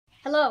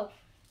Hello.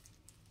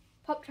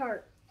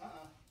 Pop-Tart.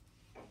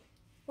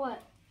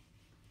 What?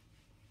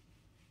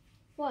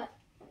 What?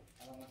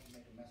 I don't want you to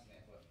make a mess in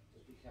it, but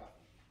just be careful.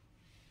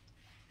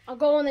 I'll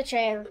go on the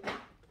chair.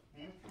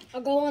 I'll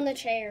go on the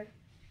chair.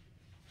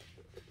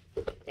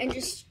 And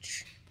just...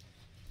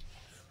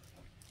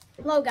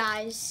 Hello,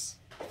 guys.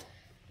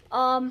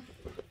 What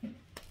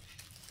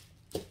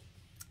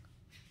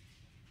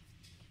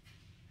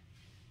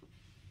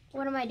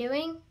am I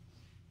doing?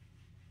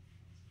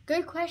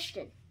 Good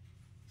question.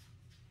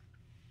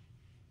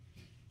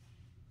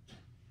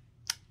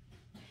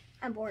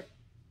 I'm bored.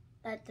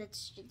 That's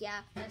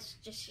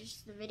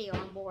just the video.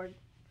 I'm bored.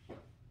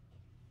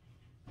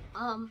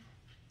 I'm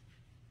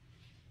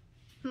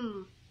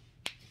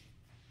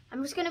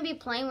just gonna be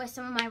playing with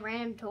some of my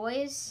random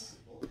toys.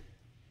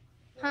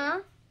 Huh?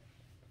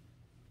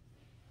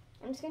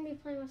 I'm just gonna be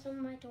playing with some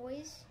of my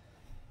toys.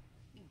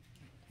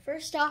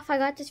 First off, I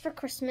got this for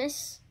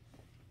Christmas.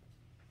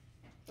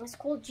 It's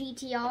called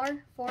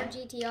GTR, Ford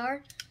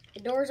GTR.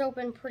 The doors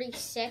open pretty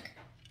sick.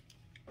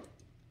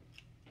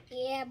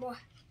 Yeah, boy.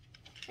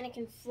 And it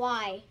can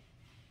fly.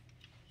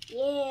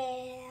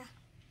 Yeah.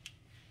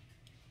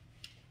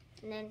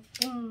 And then,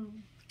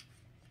 boom.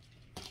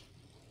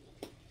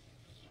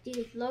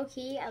 Dude, low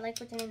key, I like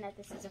pretending that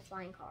this is a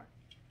flying car.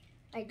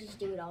 I just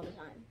do it all the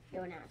time.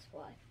 Don't ask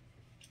why.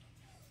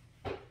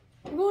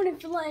 I'm going in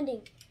for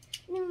landing.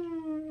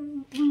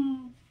 I'm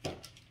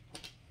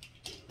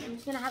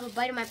just gonna have a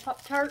bite of my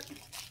Pop-Tart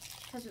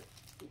because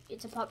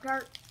it's a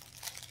Pop-Tart.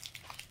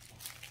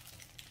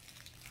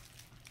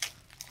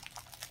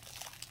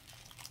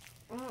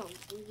 Oh,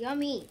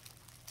 yummy.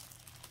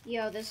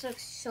 Yo, this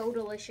looks so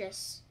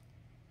delicious.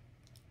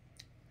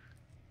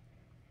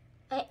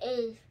 It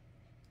is.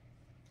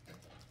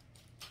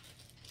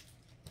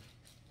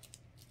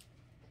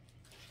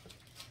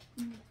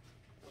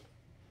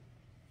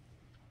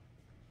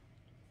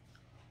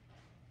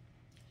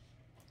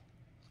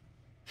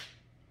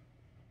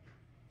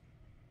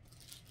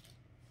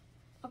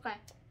 Okay.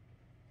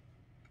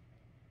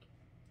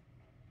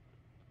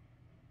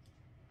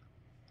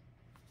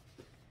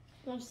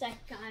 One sec,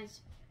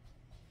 guys.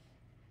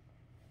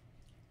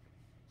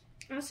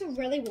 I also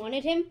really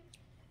wanted him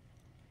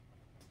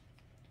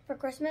for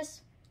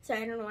Christmas, so I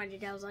don't know what I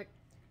did. I was like,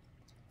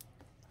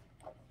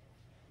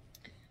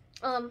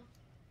 I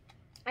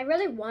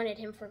really wanted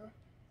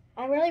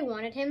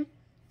him,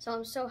 so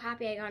I'm so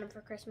happy I got him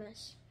for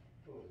Christmas.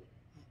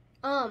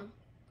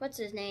 What's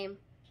his name?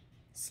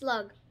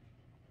 Slug.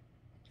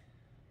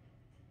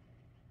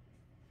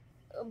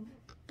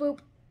 Boop,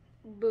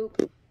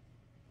 boop.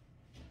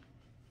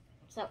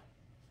 So,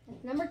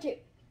 that's number 2.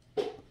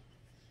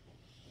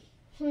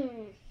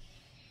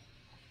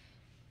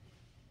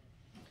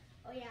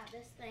 Oh yeah,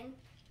 this thing.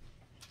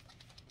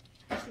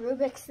 This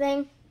Rubik's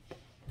thing.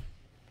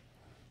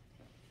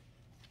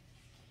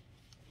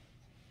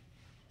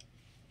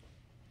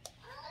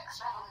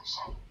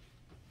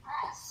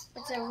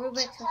 It's a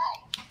Rubik's.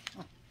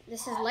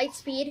 This is light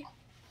speed.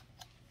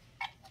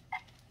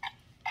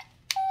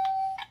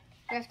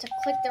 You have to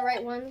click the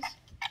right ones.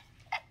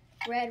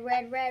 Red,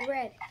 red, red,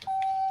 red.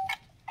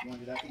 You want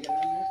to do that to get in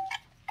there?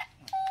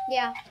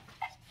 Yeah.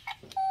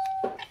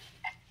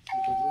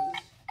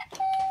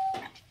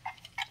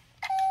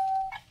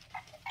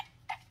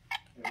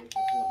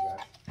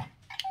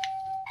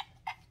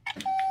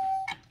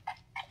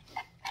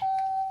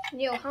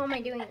 Yo, how am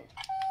I doing this?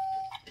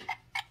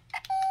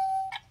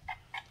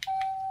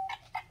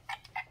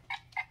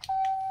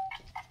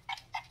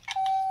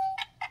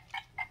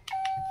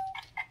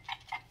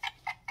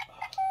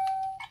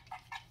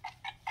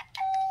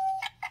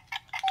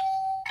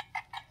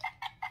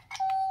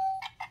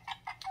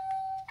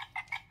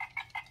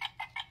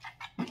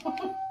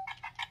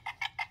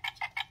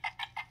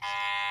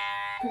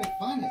 Couldn't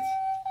find it.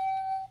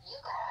 You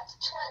got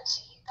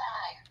 25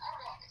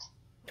 correct.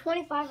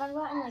 25, I've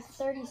gotten like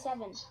 37. To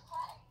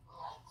play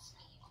light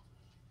speed.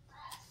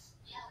 Press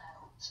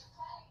yellow to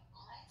play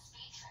light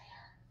speed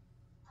trainer.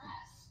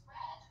 Press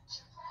red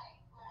to play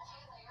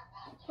multi-layer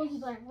madness.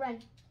 Multiplayer,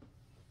 red.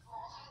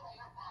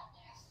 Multi-layer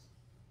madness.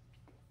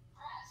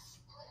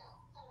 Press blue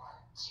for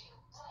 2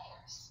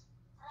 players.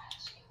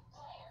 Press 2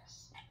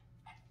 players.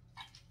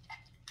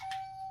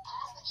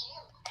 Pass the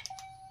cube.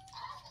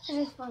 Pass the This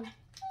cube. is fun.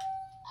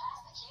 Pass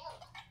the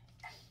cube.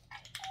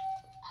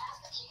 Pass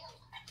the cube.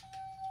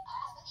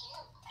 Pass the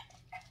cube.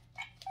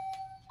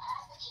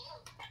 Pass the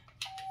cube.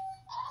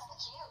 Pass the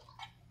cube.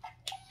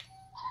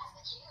 Pass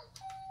the cube.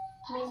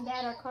 Me and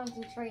Dad are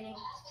concentrating.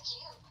 Pass the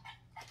cube.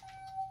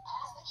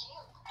 Pass the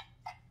cube.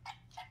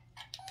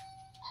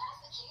 Pass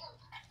the cube.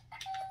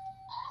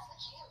 Pass the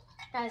cube.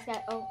 Guys,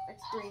 oh,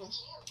 it's Pass green. the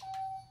cube.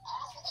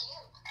 Pass the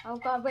cube. Oh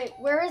God, wait,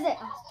 where is it?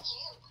 Pass the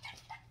cube.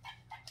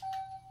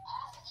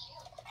 Pass the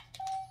cube.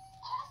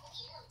 Pass the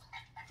cube.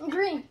 Oh,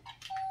 green.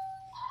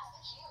 Pass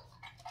the cube.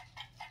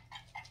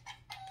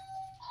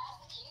 Pass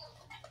the cube.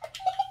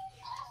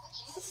 Pass the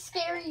cube. This is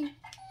scary.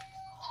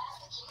 Pass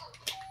the cube.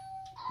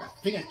 My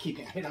fingers keep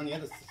getting hit on the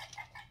other side.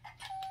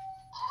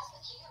 Pass the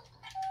cube.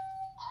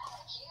 Pass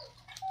the cube.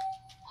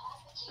 Pass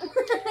the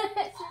cube.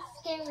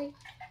 scary.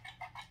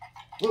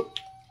 Whoop.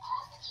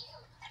 Pass the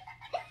cube.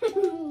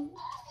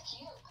 Pass the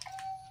cube.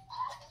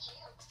 Pass the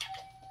cube.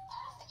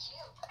 Pass the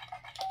cube.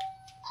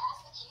 Pass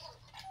the cube.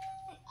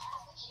 Pass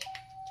the cube.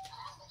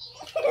 Pass the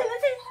cube.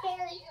 This is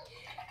scary.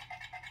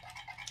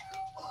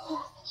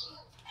 Pass the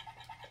cube.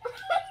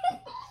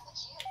 Pass the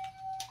cube.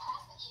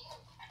 Pass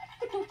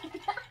the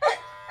cube.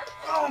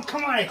 Oh,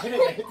 come on. I hit it.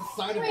 I hit the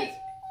side of it. Wait.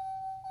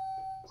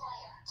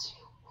 Player 2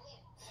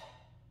 wins.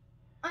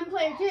 I'm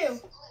player 2. Blue to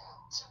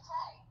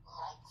play.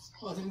 Light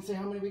speed. Oh, it didn't say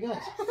how many we got.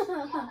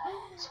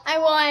 I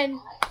won.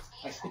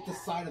 I hit the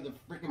side of the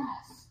freaking.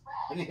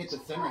 I didn't hit the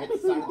center. I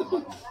hit the side of the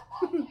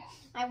button.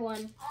 I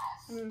won.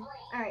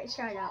 Alright,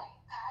 shut up.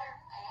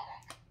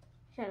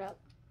 Shut up.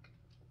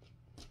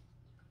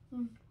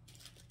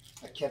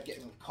 I kept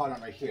getting caught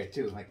on right here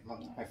too. Like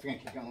my finger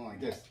kept going like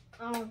this.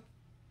 Oh.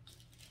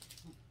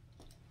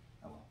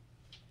 Oh well.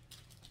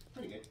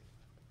 Pretty good.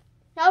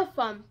 That was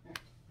fun.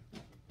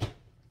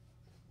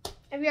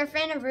 If you're a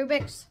fan of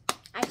Rubik's,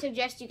 I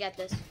suggest you get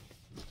this.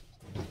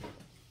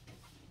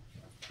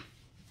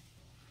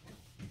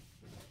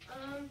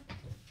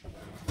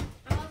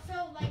 I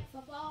also like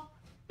football.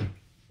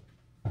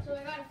 So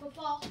I got a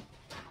football.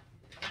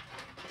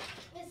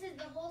 This is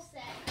the whole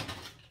set.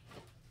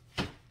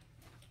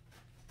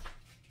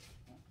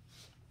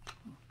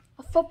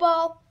 A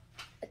football,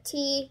 a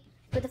tee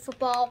with a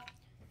football,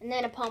 and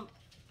then a pump.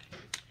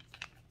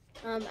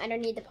 I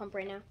don't need the pump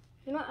right now.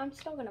 You know what? I'm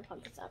still gonna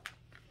pump this up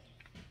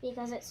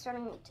because it's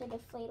starting to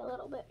deflate a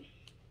little bit.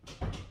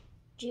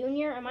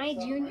 Junior? Am I a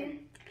junior?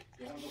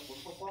 You want to go for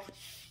football?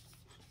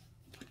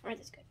 Alright,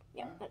 that's good.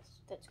 Yeah, that's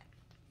good.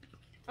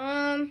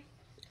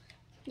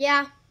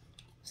 Yeah.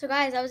 So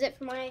guys, that was it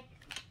for my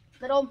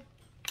little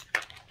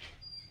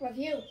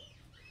review.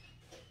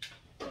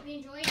 Hope you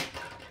enjoyed.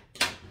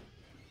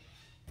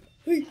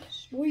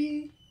 Peace.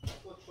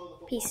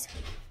 Peace.